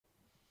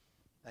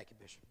Thank you,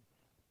 Bishop.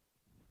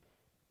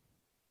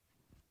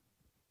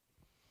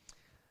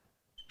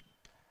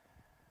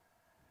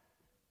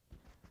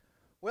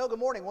 Well, good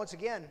morning once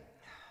again.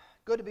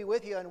 Good to be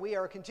with you, and we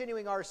are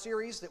continuing our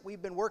series that we've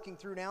been working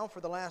through now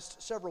for the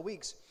last several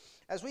weeks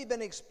as we've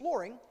been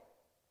exploring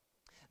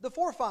the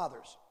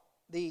forefathers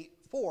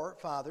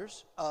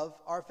of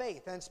our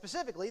faith. And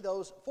specifically,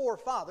 those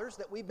forefathers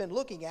that we've been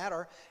looking at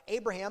are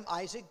Abraham,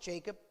 Isaac,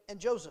 Jacob, and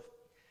Joseph,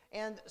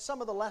 and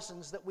some of the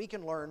lessons that we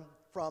can learn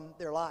from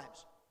their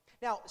lives.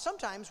 Now,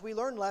 sometimes we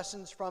learn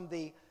lessons from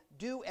the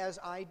do as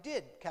I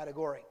did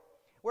category,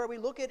 where we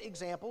look at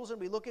examples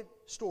and we look at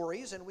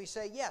stories and we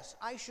say, yes,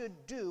 I should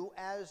do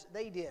as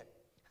they did.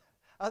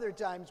 Other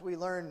times we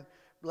learn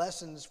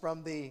lessons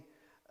from the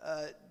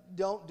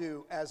don't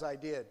do as I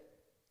did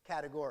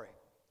category.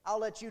 I'll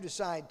let you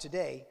decide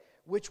today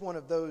which one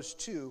of those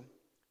two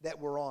that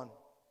we're on.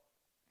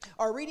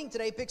 Our reading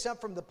today picks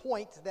up from the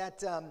point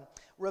that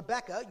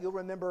Rebekah, you'll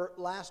remember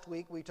last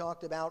week we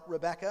talked about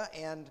Rebekah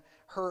and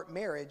her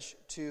marriage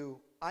to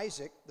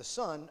Isaac, the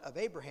son of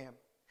Abraham.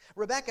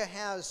 Rebekah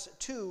has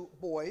two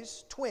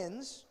boys,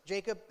 twins,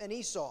 Jacob and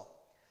Esau.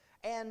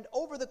 And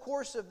over the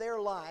course of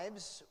their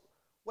lives,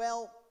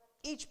 well,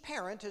 each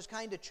parent has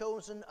kind of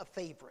chosen a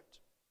favorite.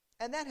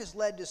 And that has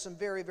led to some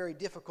very, very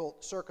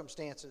difficult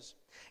circumstances.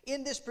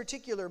 In this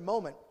particular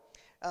moment,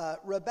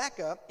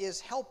 Rebekah is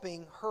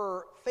helping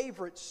her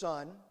favorite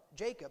son,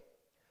 Jacob,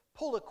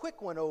 pull a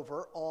quick one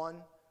over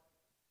on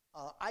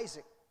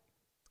Isaac.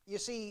 You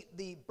see,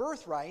 the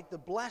birthright, the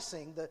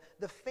blessing,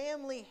 the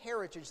family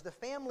heritage, the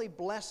family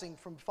blessing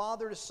from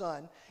father to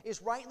son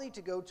is rightly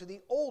to go to the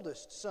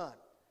oldest son,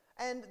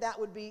 and that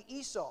would be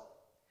Esau.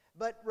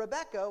 But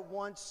Rebekah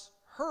wants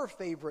her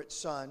favorite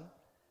son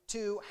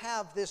to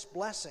have this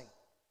blessing.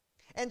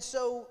 And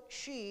so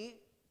she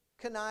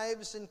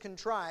connives and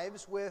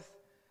contrives with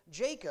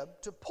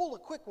Jacob to pull a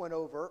quick one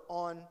over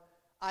on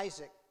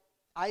Isaac.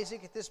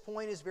 Isaac at this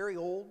point is very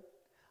old.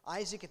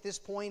 Isaac at this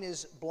point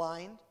is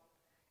blind.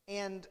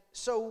 And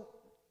so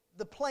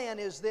the plan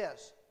is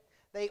this.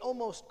 They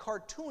almost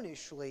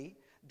cartoonishly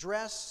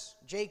dress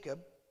Jacob,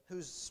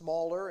 who's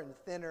smaller and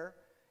thinner,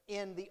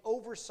 in the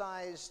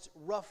oversized,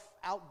 rough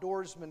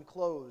outdoorsman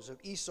clothes of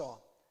Esau.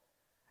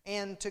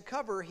 And to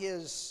cover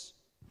his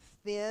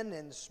thin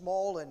and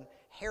small and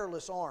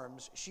hairless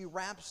arms, she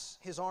wraps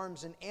his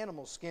arms in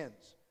animal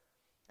skins.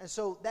 And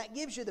so that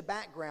gives you the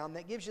background,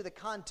 that gives you the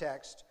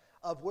context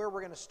of where we're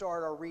going to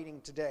start our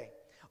reading today.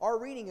 Our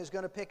reading is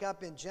going to pick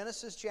up in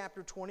Genesis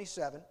chapter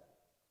 27,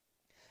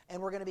 and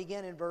we're going to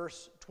begin in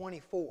verse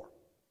 24.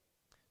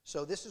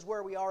 So this is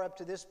where we are up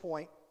to this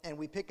point, and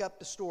we pick up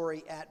the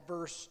story at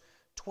verse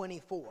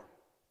 24.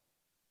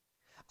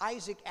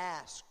 Isaac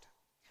asked,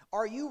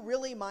 "Are you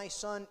really my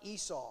son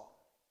Esau?"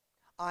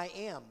 "I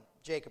am,"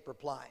 Jacob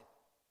replied.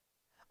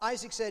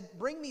 Isaac said,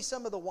 "Bring me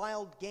some of the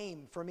wild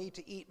game for me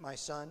to eat, my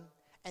son,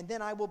 and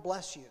then I will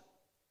bless you."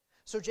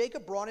 So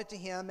Jacob brought it to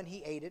him, and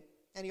he ate it.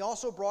 And he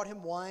also brought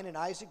him wine, and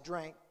Isaac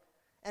drank.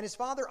 And his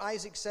father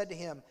Isaac said to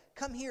him,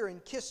 "Come here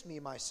and kiss me,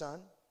 my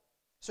son."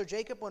 So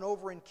Jacob went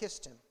over and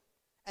kissed him.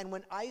 And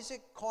when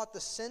Isaac caught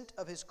the scent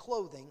of his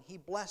clothing, he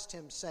blessed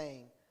him,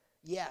 saying,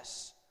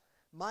 "Yes,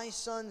 my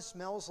son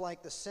smells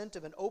like the scent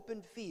of an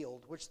open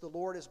field, which the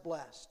Lord has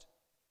blessed.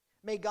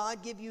 May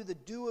God give you the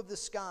dew of the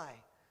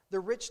sky, the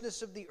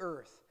richness of the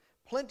earth,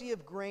 plenty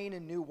of grain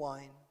and new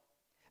wine.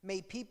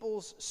 May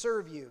peoples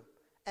serve you,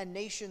 and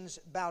nations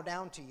bow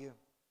down to you.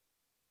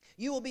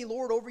 You will be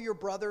lord over your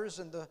brothers,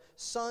 and the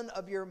son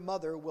of your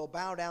mother will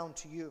bow down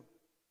to you.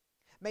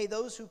 May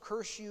those who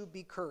curse you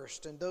be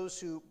cursed, and those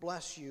who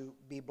bless you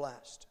be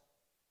blessed."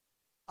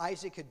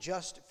 Isaac had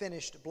just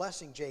finished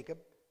blessing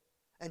Jacob,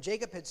 and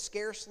Jacob had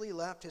scarcely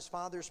left his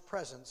father's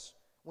presence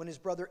when his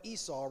brother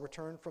Esau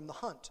returned from the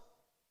hunt.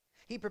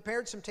 He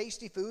prepared some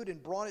tasty food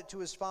and brought it to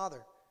his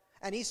father.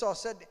 And Esau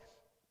said,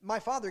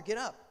 "My father, get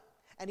up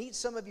and eat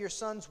some of your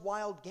son's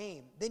wild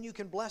game. Then you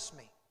can bless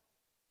me."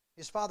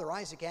 His father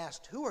Isaac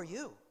asked, "Who are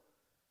you?"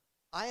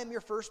 "I am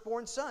your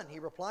firstborn son," he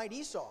replied,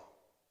 "Esau."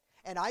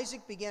 And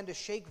Isaac began to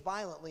shake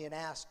violently and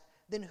asked,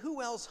 "Then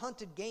who else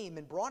hunted game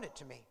and brought it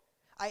to me?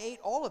 I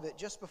ate all of it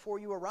just before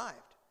you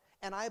arrived,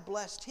 and I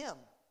blessed him,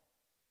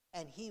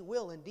 and he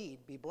will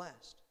indeed be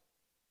blessed."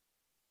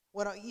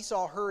 When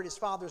Esau heard his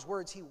father's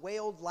words, he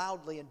wailed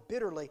loudly and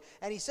bitterly,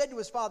 and he said to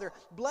his father,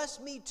 "Bless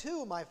me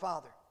too, my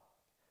father."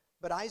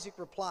 But Isaac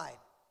replied,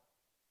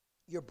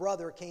 "Your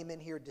brother came in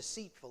here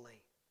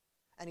deceitfully,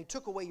 and he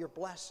took away your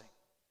blessing."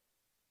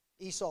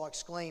 Esau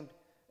exclaimed,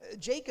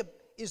 "Jacob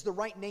is the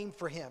right name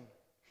for him.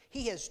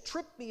 He has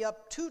tripped me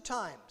up 2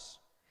 times.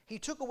 He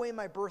took away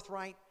my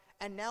birthright,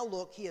 and now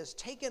look, he has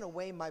taken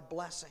away my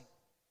blessing."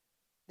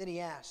 Then he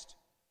asked,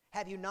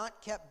 "Have you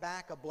not kept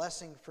back a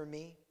blessing for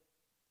me?"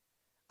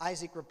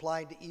 Isaac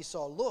replied to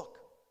Esau, "Look,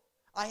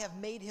 I have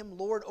made him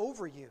lord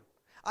over you.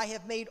 I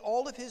have made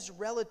all of his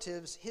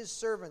relatives his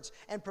servants,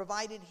 and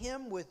provided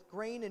him with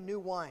grain and new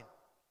wine.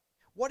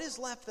 What is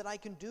left that I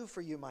can do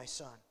for you, my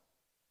son?"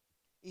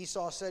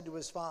 Esau said to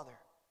his father,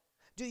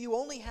 "Do you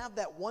only have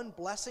that one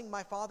blessing,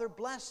 my father?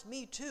 Bless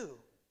me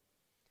too."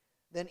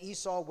 Then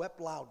Esau wept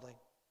loudly.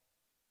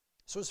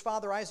 So his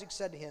father Isaac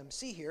said to him,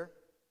 "See here,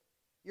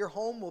 your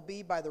home will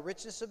be by the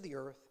richness of the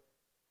earth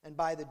and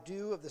by the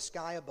dew of the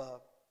sky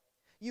above.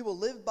 You will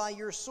live by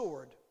your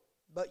sword,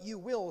 but you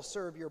will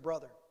serve your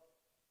brother.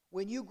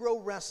 When you grow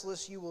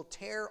restless, you will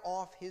tear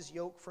off his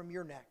yoke from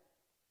your neck."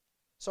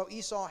 So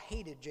Esau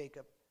hated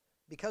Jacob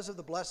because of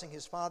the blessing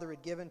his father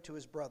had given to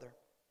his brother.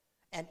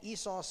 And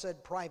Esau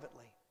said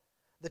privately,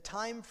 "The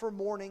time for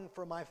mourning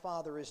for my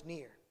father is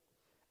near,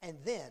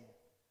 and then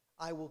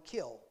I will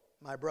kill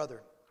my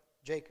brother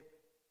Jacob."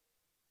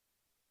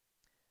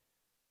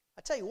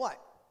 I tell you what,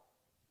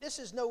 this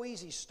is no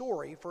easy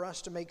story for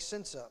us to make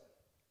sense of.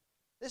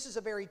 This is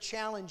a very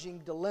challenging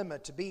dilemma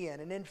to be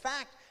in. And in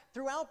fact,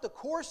 throughout the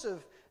course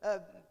of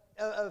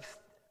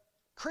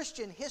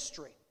Christian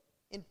history,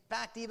 in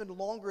fact, even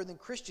longer than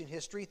Christian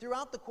history,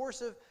 throughout the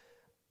course of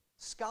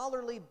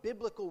scholarly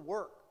biblical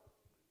work,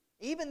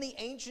 even the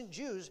ancient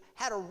Jews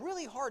had a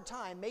really hard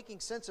time making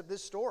sense of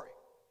this story.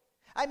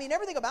 I mean,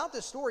 everything about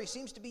this story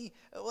seems to be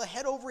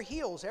head over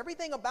heels.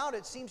 Everything about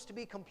it seems to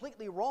be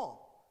completely wrong.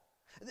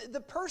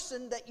 The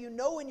person that you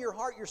know in your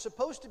heart you're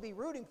supposed to be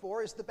rooting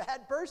for is the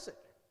bad person.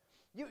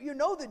 You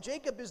know that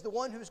Jacob is the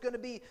one who's going to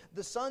be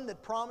the son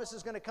that promise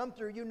is going to come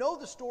through. You know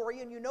the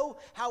story and you know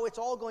how it's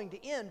all going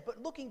to end.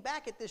 But looking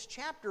back at this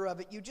chapter of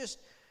it,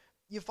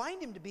 you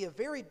find him to be a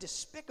very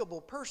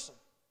despicable person.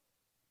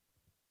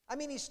 I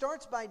mean, he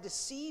starts by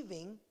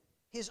deceiving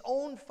his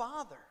own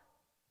father.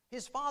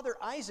 His father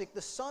Isaac,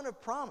 the son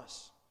of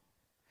promise.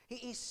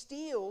 He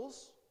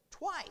steals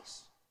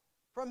twice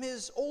from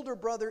his older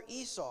brother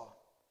Esau.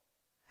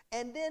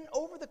 And then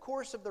over the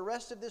course of the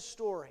rest of this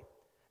story,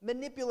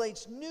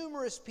 manipulates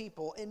numerous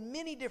people in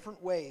many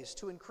different ways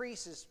to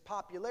increase his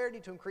popularity,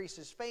 to increase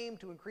his fame,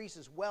 to increase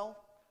his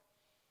wealth.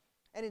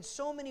 And in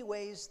so many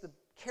ways, the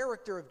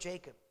character of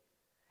Jacob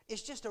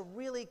is just a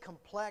really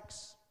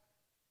complex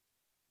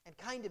and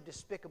kind of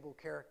despicable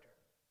character.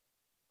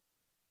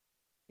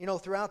 You know,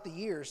 throughout the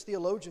years,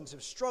 theologians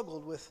have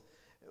struggled with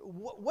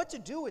what to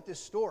do with this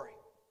story.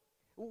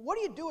 What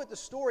do you do with the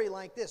story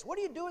like this? What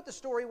do you do with the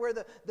story where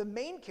the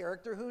main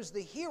character, who's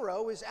the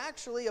hero, is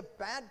actually a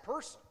bad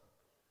person?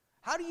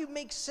 How do you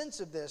make sense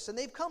of this? And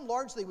they've come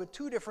largely with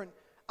two different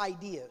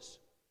ideas.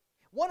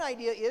 One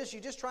idea is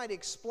you just try to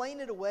explain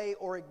it away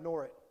or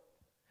ignore it.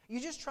 You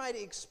just try to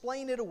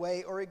explain it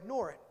away or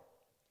ignore it.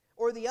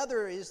 Or the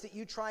other is that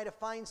you try to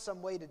find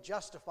some way to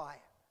justify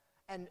it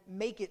and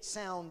make it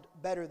sound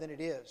better than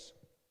it is.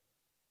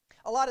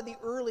 A lot of the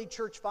early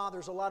church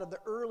fathers, a lot of the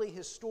early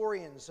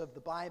historians of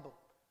the Bible,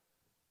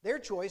 their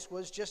choice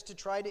was just to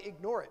try to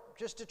ignore it,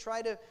 just to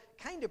try to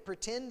kind of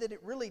pretend that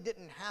it really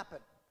didn't happen.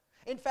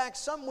 In fact,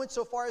 some went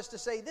so far as to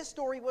say this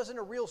story wasn't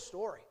a real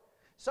story.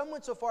 Some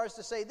went so far as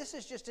to say this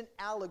is just an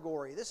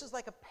allegory. This is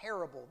like a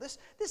parable. This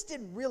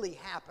didn't really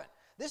happen.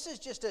 This is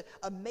just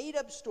a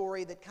made-up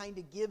story that kind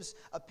of gives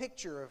a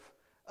picture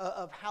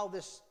of how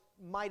this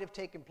might have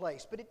taken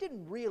place, but it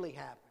didn't really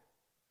happen.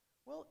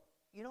 Well,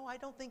 you know, I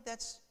don't think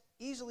that's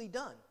easily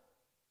done.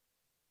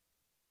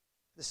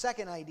 The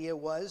second idea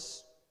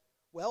was,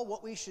 well,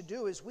 what we should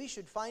do is we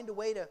should find a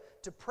way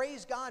to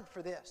praise God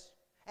for this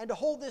and to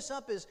hold this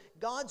up as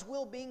God's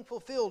will being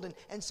fulfilled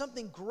and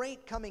something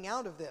great coming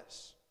out of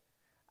this.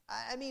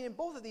 I mean, in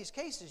both of these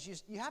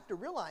cases, you have to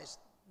realize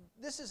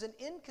this is an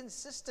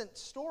inconsistent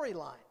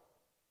storyline.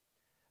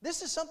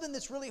 This is something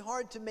that's really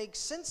hard to make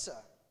sense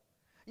of.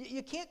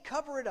 You can't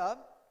cover it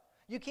up.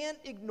 You can't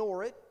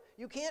ignore it.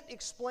 You can't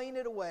explain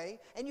it away.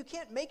 And you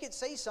can't make it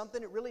say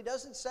something it really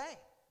doesn't say.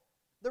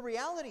 The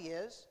reality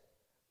is,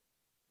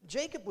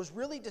 Jacob was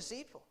really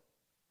deceitful.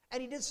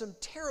 And he did some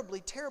terribly,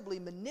 terribly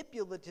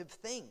manipulative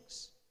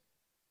things.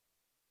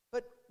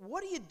 But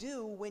what do you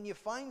do when you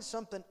find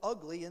something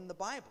ugly in the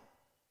Bible?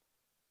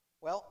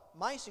 Well,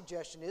 my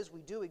suggestion is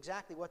we do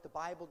exactly what the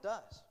Bible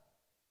does.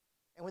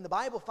 And when the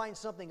Bible finds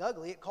something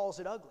ugly, it calls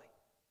it ugly.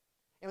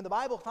 And when the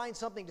Bible finds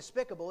something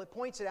despicable, it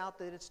points it out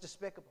that it's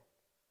despicable.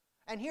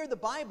 And here the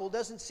Bible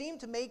doesn't seem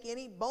to make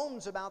any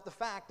bones about the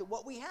fact that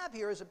what we have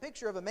here is a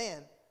picture of a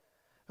man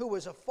who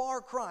was a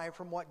far cry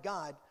from what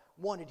God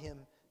wanted him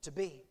to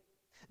be.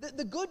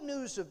 The good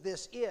news of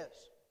this is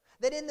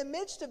that in the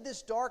midst of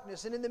this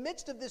darkness and in the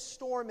midst of this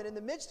storm and in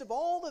the midst of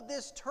all of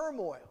this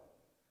turmoil,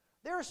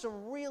 there are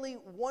some really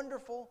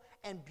wonderful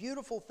and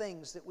beautiful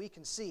things that we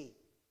can see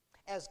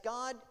as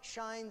God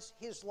shines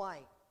His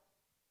light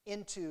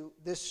into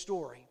this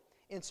story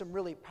in some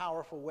really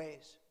powerful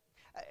ways.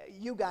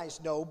 You guys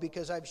know,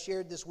 because I've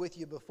shared this with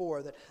you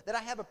before, that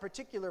I have a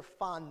particular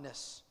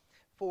fondness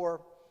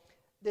for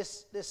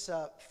this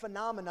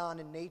phenomenon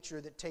in nature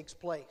that takes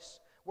place,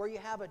 where you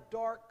have a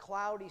dark,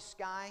 cloudy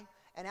sky,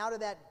 and out of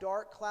that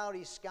dark,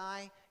 cloudy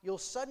sky, you'll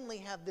suddenly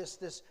have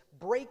this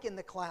break in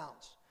the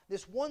clouds,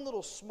 this one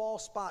little small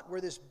spot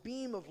where this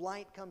beam of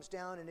light comes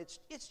down, and it's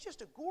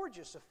just a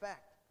gorgeous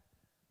effect.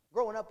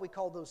 Growing up, we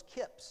called those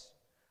kips.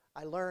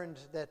 I learned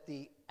that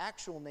the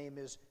actual name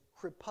is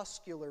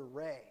crepuscular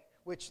ray.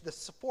 which the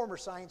former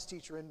science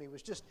teacher in me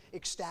was just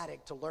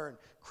ecstatic to learn.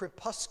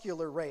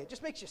 Crepuscular ray. It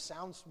just makes you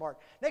sound smart.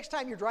 Next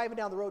time you're driving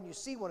down the road and you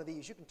see one of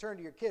these, you can turn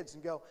to your kids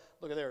and go,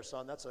 look at there,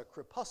 son, that's a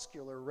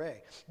crepuscular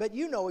ray. But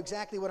you know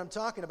exactly what I'm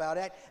talking about.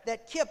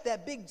 That kip,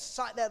 that big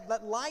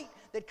that light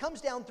that comes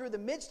down through the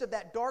midst of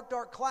that dark,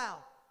 dark cloud.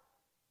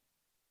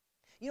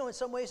 You know, in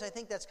some ways, I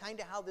think that's kind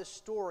of how this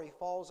story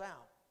falls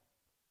out.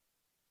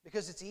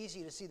 Because it's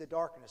easy to see the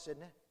darkness,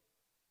 isn't it?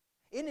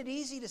 Isn't it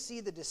easy to see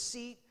the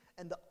deceit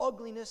and the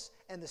ugliness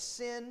and the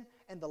sin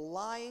and the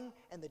lying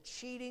and the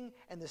cheating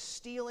and the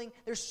stealing?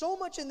 There's so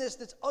much in this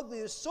that's ugly.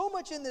 There's so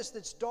much in this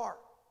that's dark.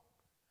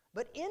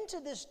 But into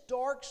this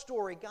dark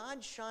story,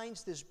 God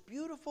shines this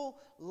beautiful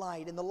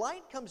light. And the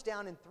light comes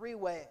down in three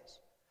ways.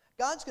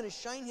 God's going to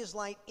shine His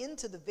light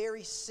into the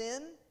very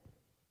sin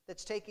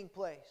that's taking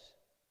place.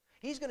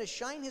 He's going to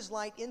shine His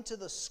light into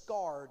the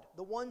scarred,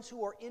 the ones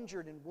who are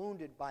injured and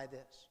wounded by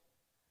this.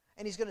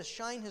 And He's going to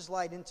shine His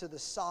light into the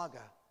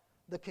saga,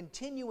 the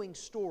continuing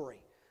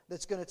story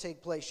that's going to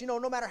take place. You know,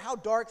 no matter how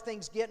dark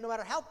things get, no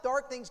matter how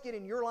dark things get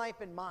in your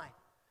life and mine,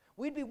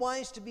 we'd be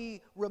wise to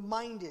be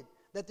reminded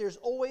that there's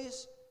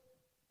always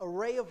a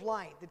ray of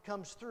light that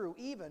comes through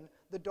even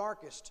the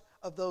darkest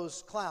of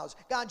those clouds.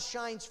 God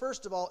shines,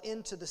 first of all,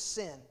 into the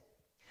sin.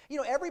 You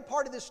know, every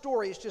part of this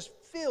story is just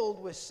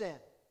filled with sin,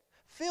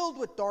 filled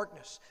with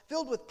darkness,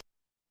 filled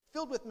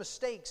with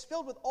mistakes,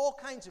 filled with all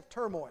kinds of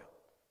turmoil.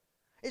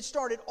 It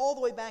started all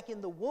the way back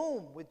in the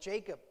womb with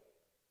Jacob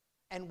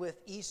and with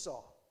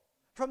Esau.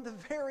 From the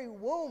very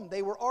womb,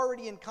 they were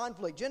already in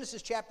conflict.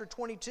 Genesis chapter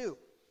 25,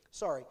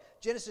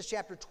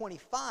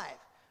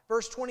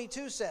 verse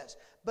 22 says,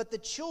 "But the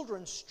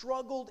children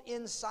struggled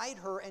inside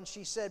her, and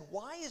she said,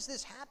 'Why is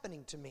this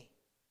happening to me?'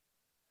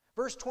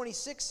 Verse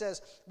 26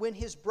 says, 'When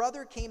his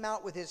brother came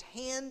out with his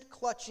hand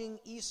clutching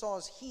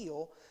Esau's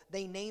heel,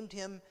 they named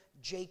him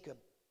Jacob,'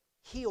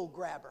 heel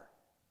grabber,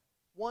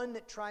 one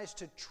that tries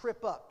to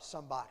trip up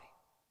somebody."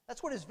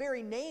 That's what his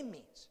very name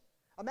means.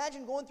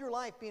 Imagine going through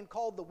life being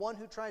called the one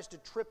who tries to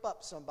trip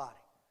up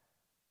somebody.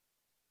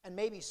 And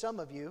maybe some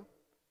of you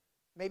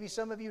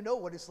know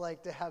what it's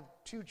like to have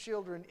two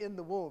children in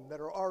the womb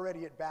that are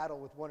already at battle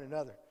with one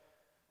another.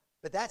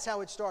 But that's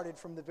how it started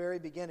from the very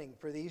beginning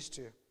for these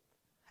two.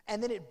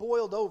 And then it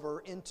boiled over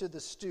into the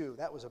stew.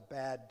 That was a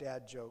bad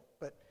dad joke,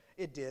 but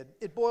it did.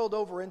 It boiled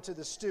over into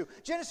the stew.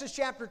 Genesis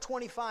chapter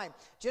 25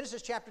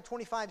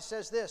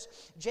 says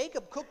this,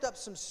 "Jacob cooked up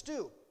some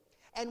stew.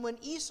 And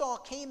when Esau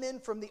came in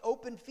from the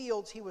open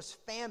fields, he was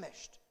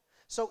famished.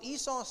 So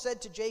Esau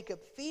said to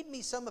Jacob, 'Feed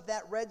me some of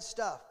that red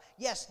stuff.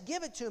 Yes,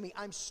 give it to me.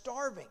 I'm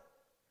starving.'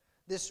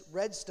 This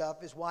red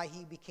stuff is why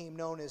he became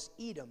known as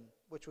Edom,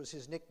 which was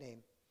his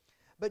nickname.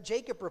 But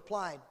Jacob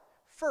replied,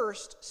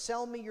 'First,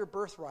 sell me your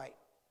birthright.'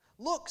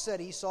 'Look,' said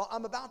Esau,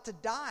 'I'm about to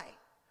die.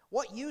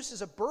 What use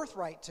is a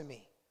birthright to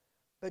me?'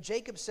 But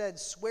Jacob said,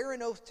 'Swear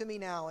an oath to me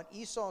now.' And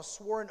Esau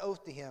swore an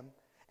oath to him,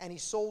 and he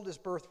sold his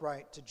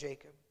birthright to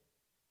Jacob."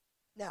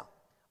 Now,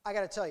 I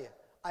got to tell you,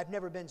 I've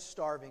never been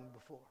starving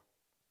before.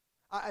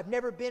 I've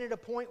never been at a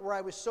point where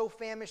I was so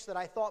famished that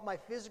I thought my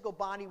physical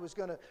body was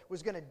going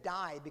to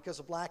die because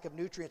of lack of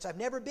nutrients. I've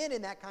never been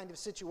in that kind of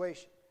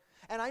situation.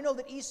 And I know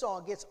that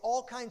Esau gets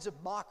all kinds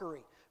of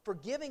mockery for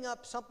giving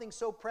up something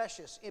so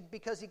precious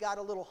because he got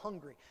a little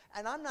hungry.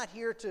 And I'm not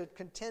here to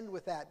contend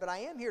with that, but I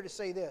am here to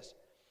say this.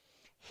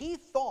 He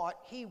thought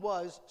he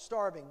was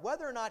starving.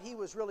 Whether or not he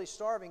was really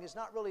starving is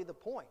not really the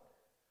point.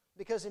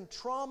 Because in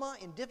trauma,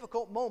 in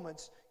difficult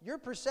moments, your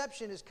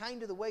perception is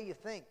kind of the way you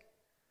think.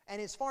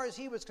 And as far as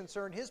he was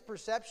concerned, his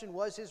perception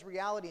was his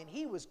reality, and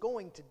he was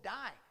going to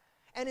die.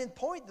 And in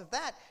point of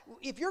that,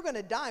 if you're going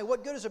to die,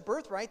 what good is a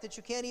birthright that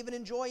you can't even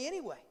enjoy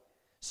anyway?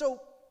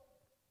 So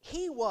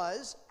he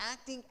was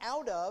acting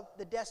out of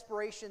the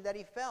desperation that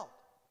he felt.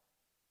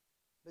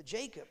 But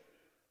Jacob,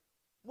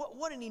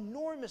 what an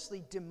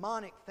enormously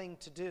demonic thing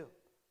to do.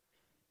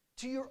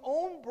 To your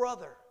own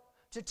brother,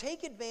 to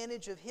take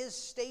advantage of his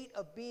state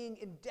of being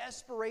in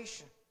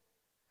desperation,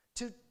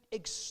 to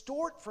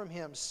extort from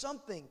him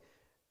something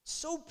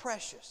so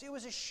precious. It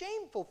was a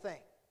shameful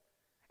thing.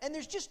 And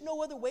there's just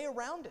no other way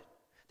around it.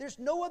 There's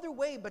no other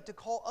way but to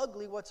call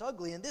ugly what's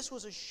ugly. And this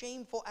was a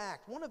shameful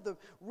act, one of the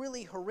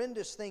really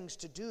horrendous things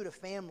to do to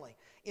family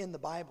in the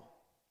Bible.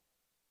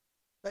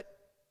 But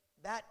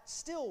that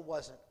still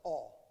wasn't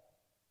all,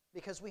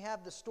 because we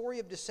have the story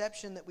of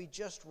deception that we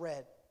just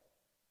read.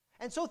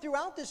 And so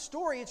throughout this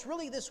story, it's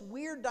really this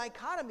weird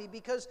dichotomy,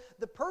 because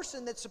the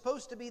person that's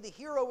supposed to be the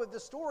hero of the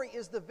story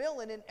is the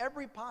villain in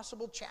every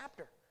possible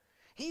chapter.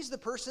 He's the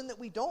person that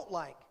we don't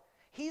like.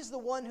 He's the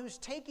one who's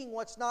taking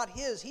what's not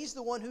his. He's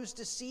the one who's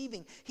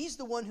deceiving. He's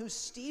the one who's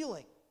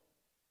stealing.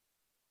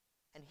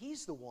 And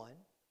he's the one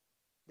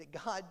that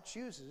God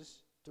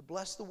chooses to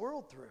bless the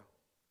world through.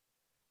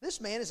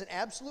 This man is an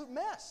absolute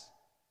mess.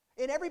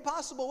 In every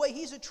possible way,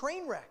 he's a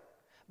train wreck.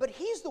 But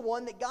he's the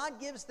one that God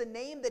gives the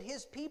name that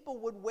his people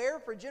would wear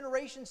for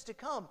generations to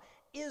come,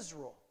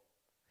 Israel.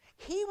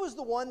 He was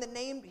the one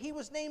he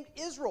was named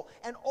Israel.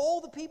 And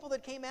all the people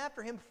that came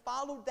after him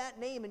followed that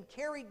name and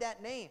carried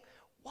that name.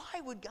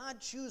 Why would God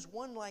choose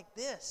one like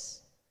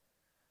this?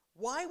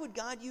 Why would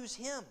God use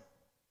him?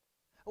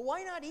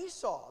 Why not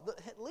Esau,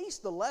 at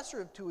least the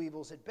lesser of two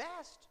evils at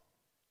best?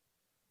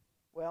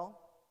 Well,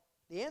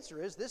 the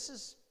answer is this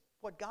is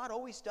what God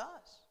always does.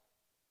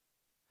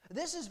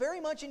 This is very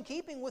much in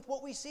keeping with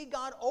what we see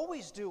God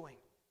always doing.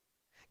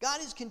 God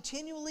is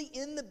continually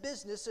in the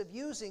business of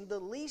using the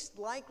least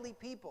likely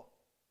people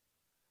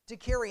to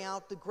carry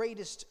out the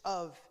greatest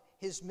of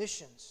his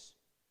missions.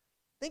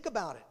 Think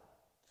about it.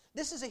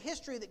 This is a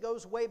history that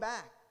goes way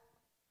back.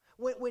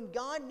 When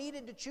God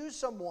needed to choose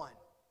someone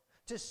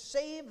to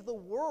save the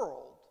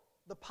world,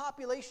 the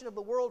population of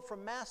the world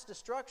from mass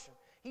destruction,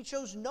 he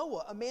chose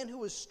Noah, a man who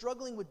was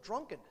struggling with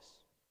drunkenness.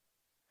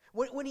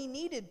 When he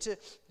needed to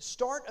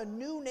start a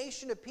new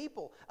nation of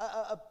people,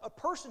 a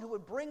person who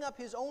would bring up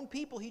his own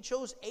people, he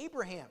chose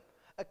Abraham,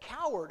 a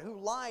coward who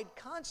lied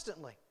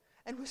constantly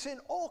and was in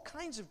all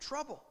kinds of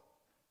trouble.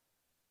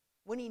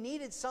 When he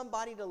needed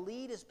somebody to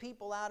lead his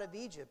people out of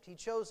Egypt, he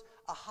chose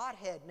a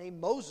hothead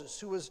named Moses,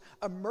 who was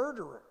a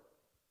murderer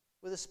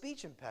with a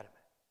speech impediment.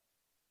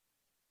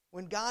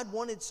 When God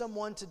wanted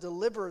someone to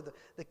deliver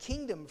the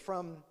kingdom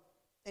from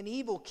an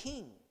evil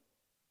king,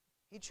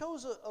 he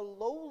chose a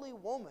lowly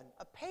woman,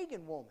 a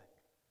pagan woman,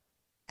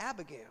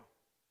 Abigail.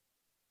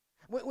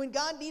 When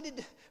God needed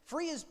to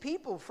free his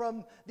people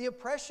from the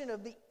oppression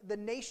of the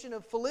nation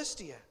of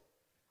Philistia,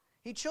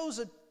 he chose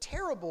a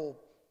terrible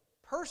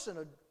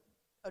person,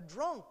 a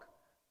drunk,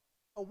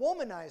 a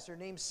womanizer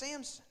named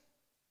Samson.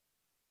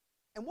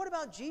 And what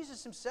about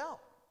Jesus himself?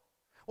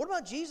 What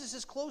about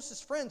Jesus'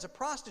 closest friends, a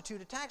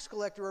prostitute, a tax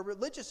collector, a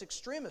religious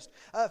extremist,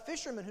 a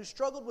fisherman who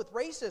struggled with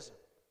racism?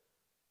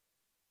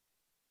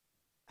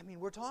 I mean,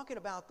 we're talking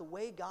about the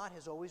way God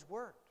has always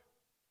worked.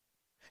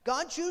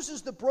 God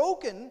chooses the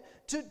broken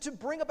to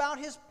bring about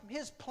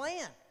his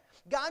plan.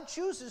 God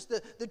chooses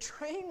the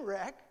train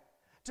wreck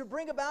to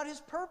bring about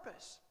his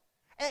purpose.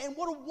 And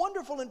what a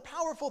wonderful and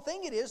powerful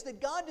thing it is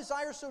that God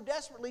desires so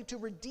desperately to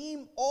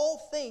redeem all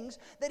things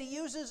that he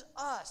uses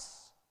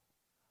us,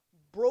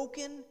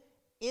 broken,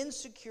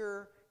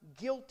 insecure,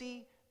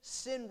 guilty,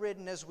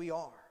 sin-ridden as we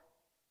are.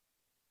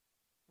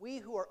 We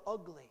who are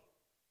ugly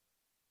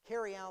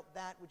carry out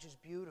that which is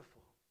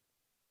beautiful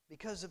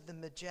because of the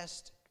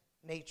majestic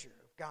nature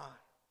of God.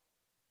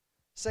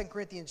 2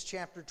 Corinthians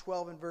chapter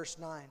 12 and verse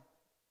 9.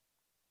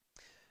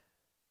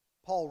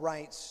 Paul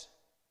writes,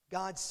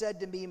 God said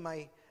to me,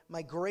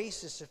 my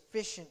grace is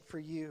sufficient for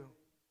you.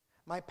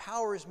 My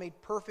power is made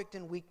perfect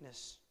in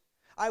weakness.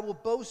 I will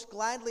boast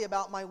gladly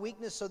about my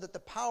weakness so that the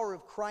power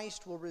of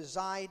Christ will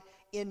reside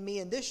in me.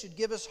 And this should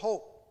give us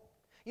hope.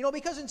 You know,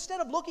 because instead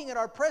of looking at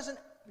our present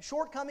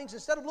shortcomings,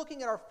 instead of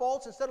looking at our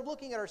faults, instead of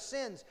looking at our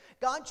sins,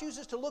 God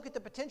chooses to look at the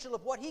potential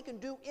of what he can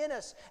do in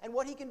us and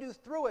what he can do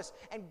through us.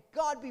 And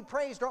God be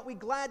praised, aren't we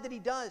glad that he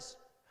does?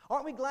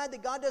 Aren't we glad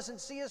that God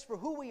doesn't see us for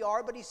who we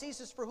are, but he sees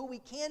us for who we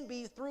can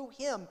be through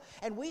him?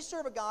 And we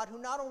serve a God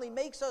who not only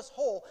makes us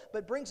whole,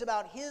 but brings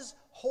about his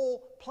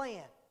whole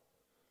plan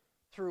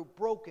through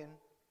broken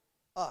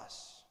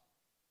us.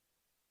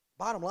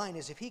 Bottom line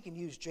is, if he can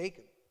use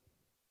Jacob,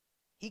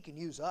 he can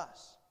use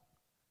us.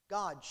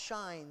 God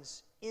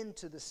shines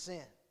into the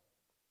sin.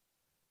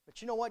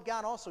 But you know what?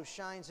 God also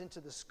shines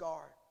into the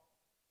scarred.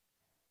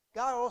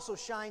 God also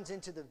shines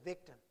into the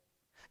victim.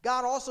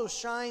 God also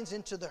shines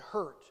into the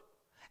hurt.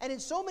 And in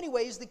so many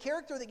ways, the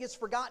character that gets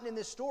forgotten in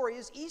this story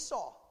is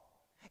Esau.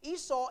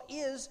 Esau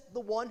is the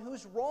one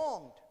who's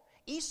wronged.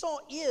 Esau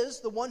is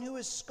the one who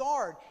is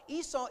scarred.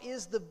 Esau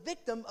is the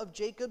victim of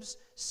Jacob's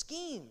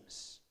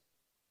schemes.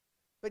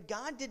 But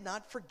God did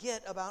not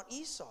forget about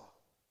Esau.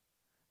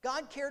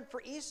 God cared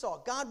for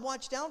Esau. God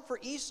watched out for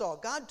Esau.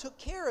 God took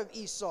care of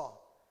Esau.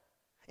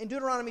 In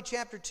Deuteronomy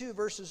chapter 2,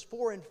 verses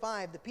 4 and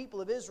 5, the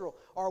people of Israel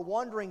are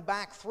wandering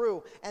back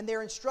through, and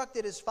they're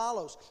instructed as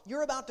follows.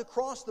 You're about to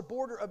cross the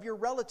border of your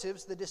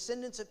relatives, the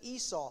descendants of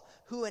Esau,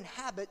 who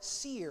inhabit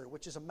Seir,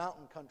 which is a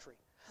mountain country.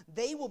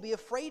 They will be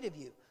afraid of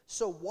you,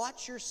 so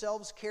watch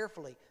yourselves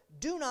carefully.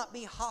 Do not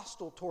be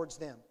hostile towards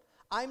them.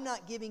 I'm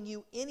not giving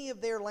you any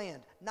of their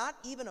land, not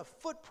even a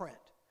footprint,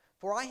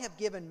 for I have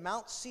given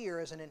Mount Seir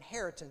as an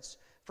inheritance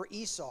for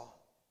Esau.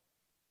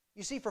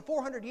 You see, for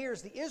 400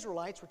 years, the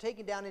Israelites were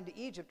taken down into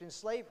Egypt in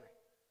slavery.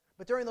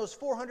 But during those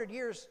 400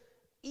 years,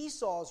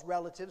 Esau's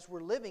relatives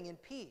were living in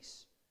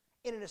peace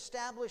in an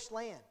established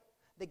land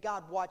that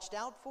God watched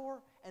out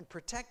for and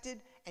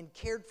protected and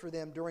cared for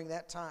them during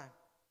that time.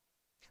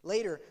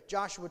 Later,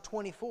 Joshua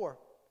 24,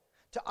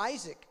 to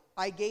Isaac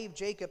I gave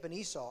Jacob and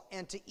Esau,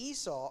 and to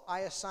Esau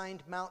I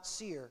assigned Mount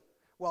Seir,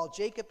 while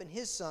Jacob and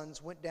his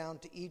sons went down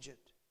to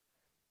Egypt.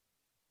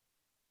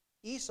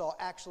 Esau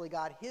actually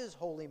got his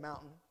holy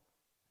mountain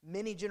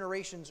many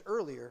generations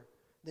earlier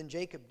than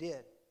Jacob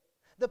did.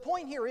 The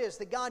point here is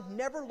that God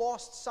never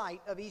lost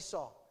sight of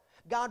Esau.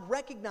 God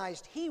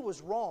recognized he was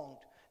wronged.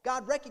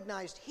 God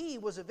recognized he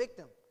was a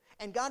victim.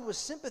 And God was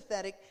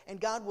sympathetic,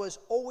 and God was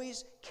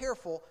always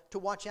careful to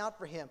watch out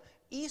for him.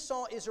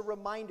 Esau is a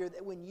reminder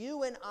that when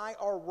you and I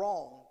are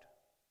wronged,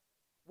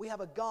 we have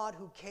a God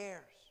who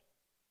cares.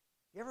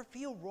 You ever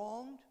feel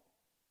wronged?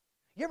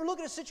 You ever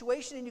look at a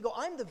situation and you go,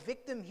 I'm the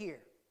victim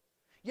here.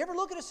 You ever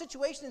look at a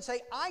situation and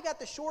say, I got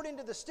the short end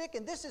of the stick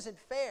and this isn't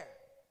fair?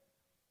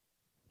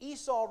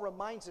 Esau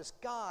reminds us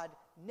God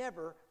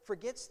never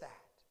forgets that.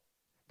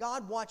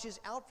 God watches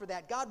out for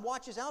that. God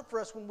watches out for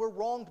us when we're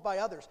wronged by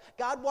others.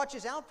 God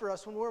watches out for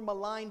us when we're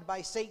maligned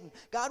by Satan.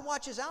 God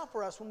watches out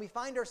for us when we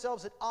find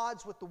ourselves at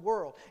odds with the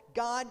world.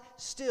 God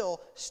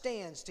still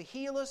stands to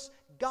heal us.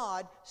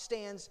 God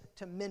stands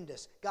to mend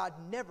us. God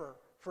never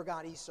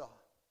forgot Esau.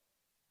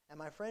 And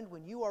my friend,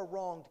 when you are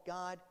wronged,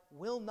 God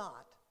will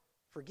not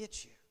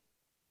forget you.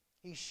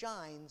 He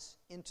shines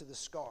into the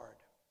scarred.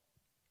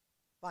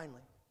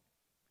 Finally,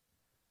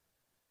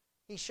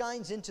 He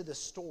shines into the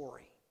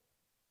story.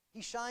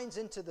 He shines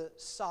into the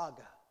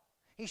saga.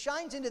 He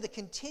shines into the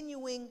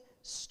continuing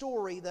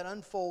story that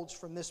unfolds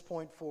from this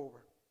point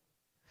forward.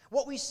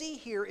 What we see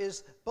here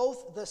is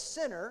both the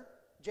sinner,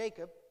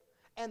 Jacob,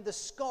 and the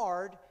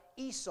scarred,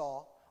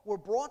 Esau, were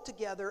brought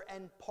together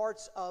and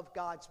parts of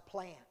God's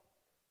plan.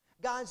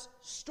 God's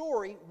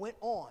story went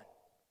on.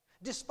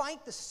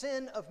 Despite the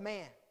sin of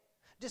man,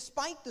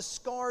 despite the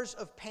scars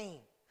of pain,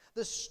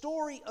 the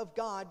story of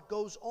God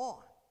goes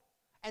on.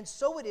 And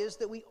so it is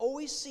that we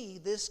always see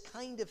this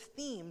kind of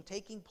theme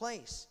taking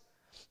place.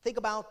 Think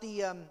about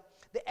the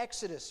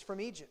Exodus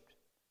from Egypt.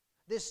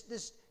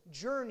 This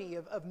journey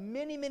of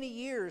many, many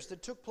years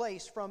that took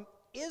place from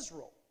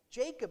Israel,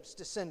 Jacob's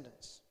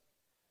descendants.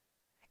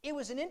 It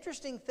was an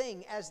interesting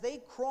thing as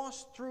they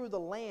crossed through the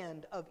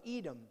land of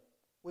Edom,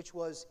 which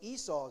was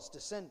Esau's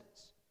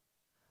descendants.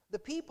 The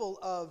people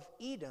of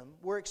Edom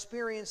were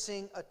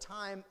experiencing a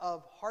time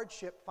of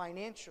hardship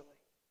financially.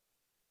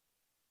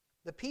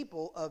 The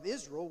people of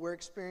Israel were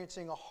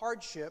experiencing a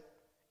hardship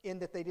in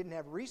that they didn't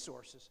have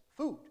resources,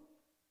 food.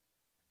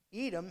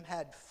 Edom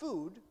had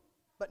food,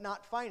 but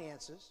not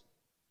finances.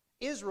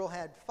 Israel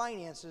had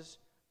finances,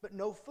 but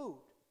no food.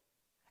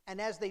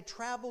 And as they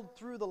traveled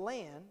through the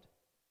land,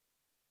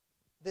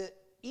 the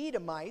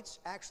Edomites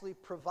actually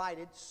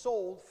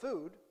sold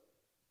food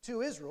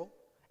to Israel,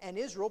 and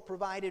Israel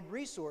provided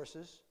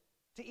resources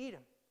to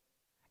Edom.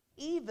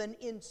 Even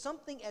in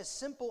something as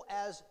simple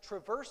as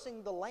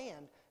traversing the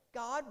land,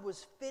 God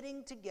was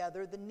fitting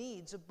together the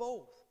needs of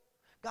both.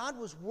 God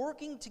was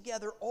working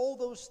together all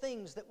those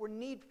things that were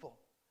needful.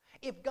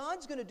 If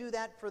God's going to do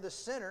that for the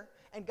sinner,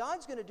 and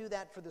God's going to do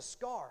that for the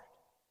scarred,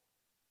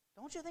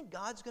 don't you think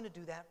God's going to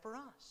do that for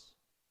us?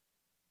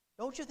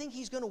 Don't you think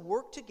He's going to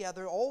work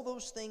together all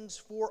those things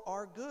for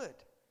our good?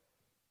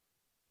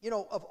 You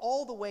know, of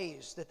all the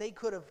ways that they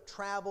could have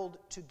traveled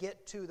to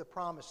get to the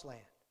promised land,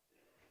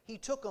 He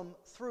took them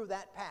through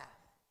that path.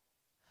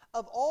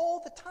 Of all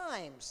the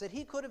times that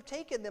He could have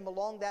taken them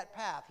along that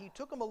path, He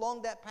took them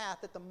along that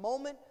path at the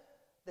moment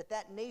that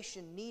that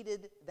nation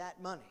needed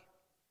that money,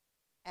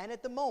 and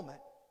at the moment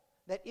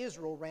that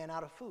Israel ran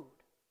out of food.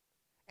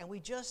 And we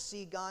just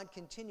see God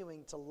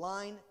continuing to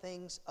line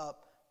things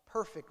up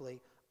perfectly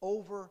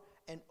over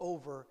and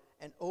over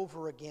and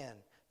over again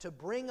to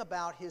bring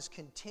about His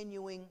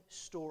continuing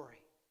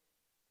story.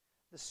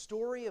 The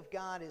story of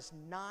God is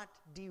not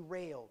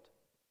derailed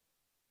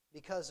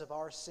because of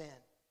our sin.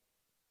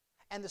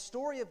 And the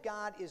story of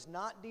God is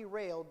not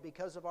derailed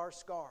because of our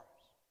scars.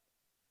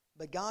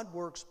 But God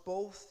works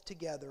both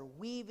together,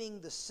 weaving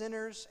the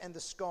sinners and the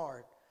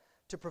scarred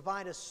to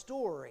provide a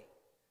story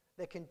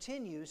that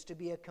continues to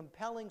be a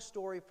compelling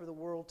story for the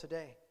world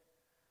today.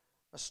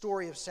 A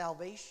story of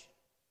salvation.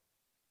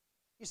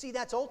 You see,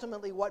 that's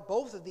ultimately what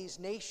both of these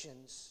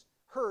nations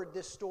heard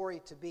this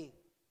story to be.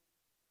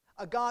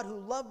 A God who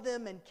loved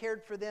them and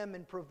cared for them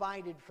and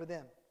provided for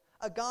them.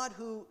 A God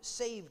who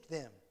saved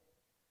them,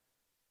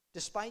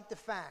 despite the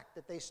fact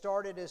that they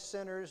started as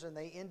sinners and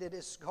they ended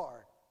as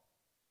scarred.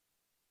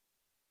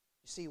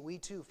 You see, we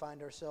too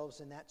find ourselves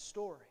in that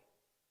story.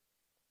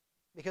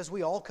 Because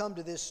we all come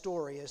to this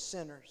story as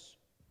sinners.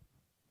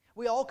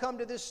 We all come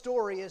to this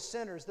story as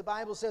sinners. The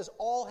Bible says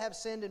all have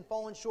sinned and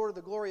fallen short of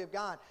the glory of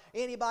God.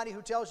 Anybody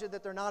who tells you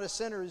that they're not a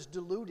sinner is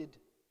deluded.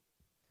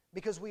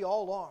 Because we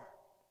all are.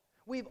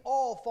 We've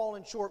all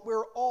fallen short.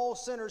 We're all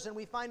sinners, and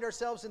we find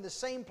ourselves in the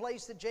same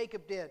place that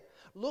Jacob did,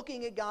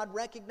 looking at God,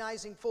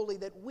 recognizing fully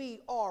that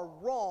we are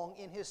wrong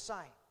in His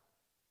sight.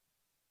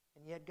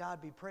 And yet,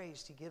 God be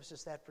praised, He gives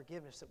us that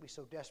forgiveness that we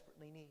so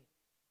desperately need.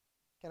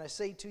 Can I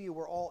say to you,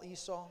 we're all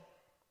Esau.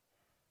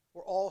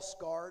 We're all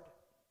scarred.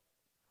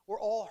 We're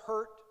all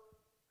hurt.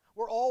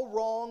 We're all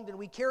wronged, and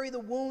we carry the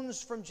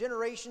wounds from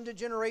generation to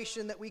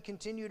generation that we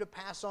continue to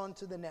pass on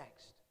to the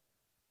next.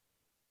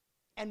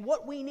 And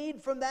what we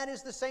need from that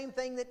is the same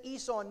thing that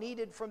Esau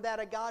needed from that,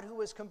 a God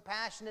who is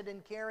compassionate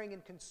and caring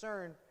and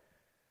concerned.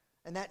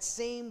 And that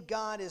same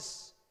God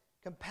is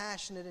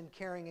compassionate and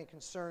caring and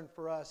concerned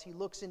for us. He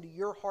looks into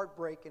your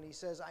heartbreak and He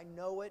says, I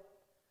know it,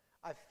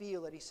 I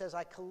feel it. He says,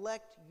 I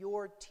collect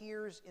your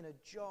tears in a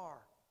jar.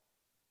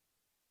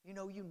 You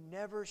know, you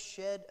never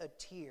shed a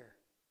tear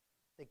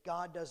that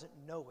God doesn't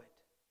know it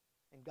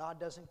and God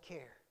doesn't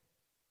care.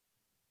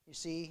 You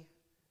see,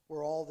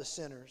 we're all the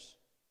sinners.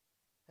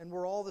 And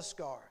we're all the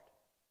scarred.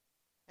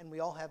 And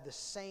we all have the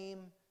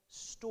same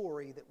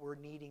story that we're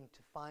needing to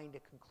find a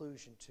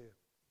conclusion to.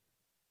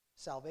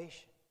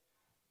 Salvation.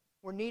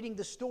 We're needing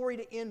the story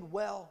to end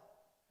well.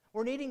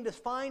 We're needing to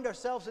find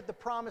ourselves at the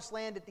promised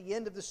land at the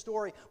end of the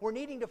story. We're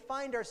needing to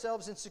find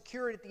ourselves in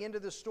security at the end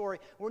of the story.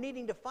 We're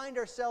needing to find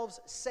ourselves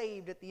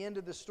saved at the end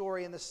of the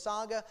story. And the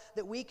saga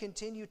that we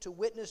continue to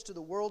witness to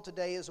the world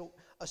today is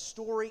a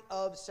story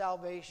of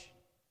salvation.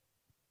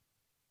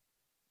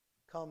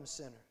 Come,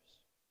 sinners.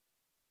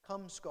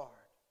 Come, scarred.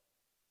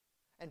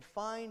 And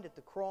find at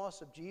the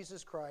cross of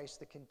Jesus Christ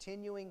the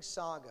continuing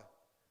saga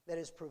that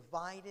has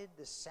provided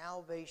the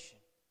salvation,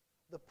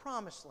 the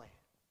promised land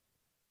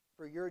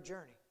for your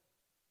journey.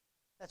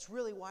 That's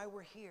really why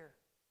we're here.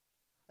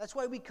 That's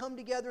why we come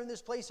together in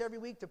this place every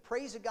week to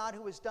praise a God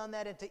who has done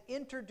that and to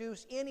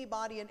introduce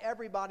anybody and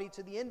everybody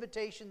to the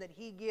invitation that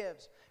He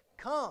gives.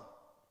 Come.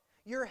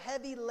 You're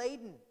heavy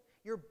laden.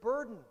 You're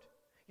burdened.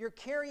 You're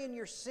carrying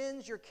your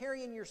sins. You're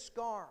carrying your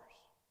scars.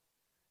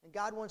 And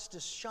God wants to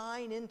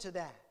shine into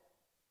that.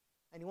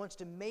 And He wants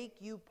to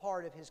make you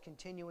part of His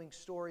continuing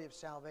story of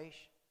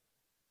salvation.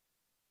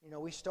 You know,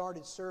 we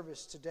started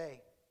service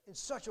today in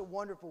such a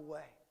wonderful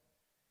way.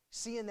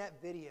 Seeing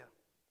that video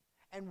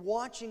and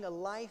watching a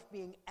life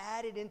being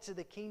added into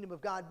the kingdom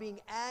of God, being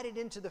added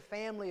into the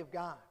family of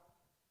God.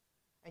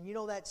 And you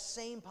know, that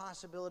same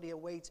possibility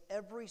awaits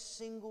every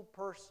single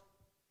person.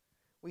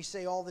 We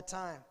say all the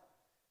time,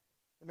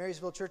 the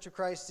Marysville Church of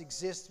Christ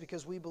exists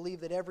because we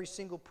believe that every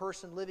single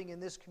person living in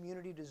this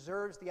community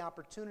deserves the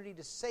opportunity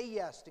to say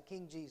yes to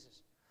King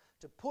Jesus,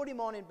 to put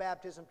Him on in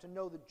baptism, to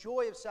know the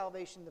joy of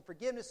salvation, the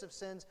forgiveness of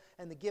sins,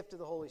 and the gift of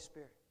the Holy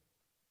Spirit.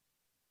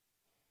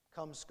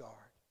 Come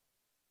scarred.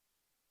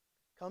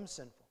 Come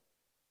sinful.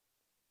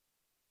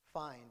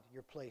 Find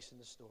your place in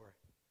the story.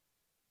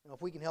 Now,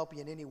 if we can help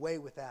you in any way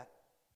with that,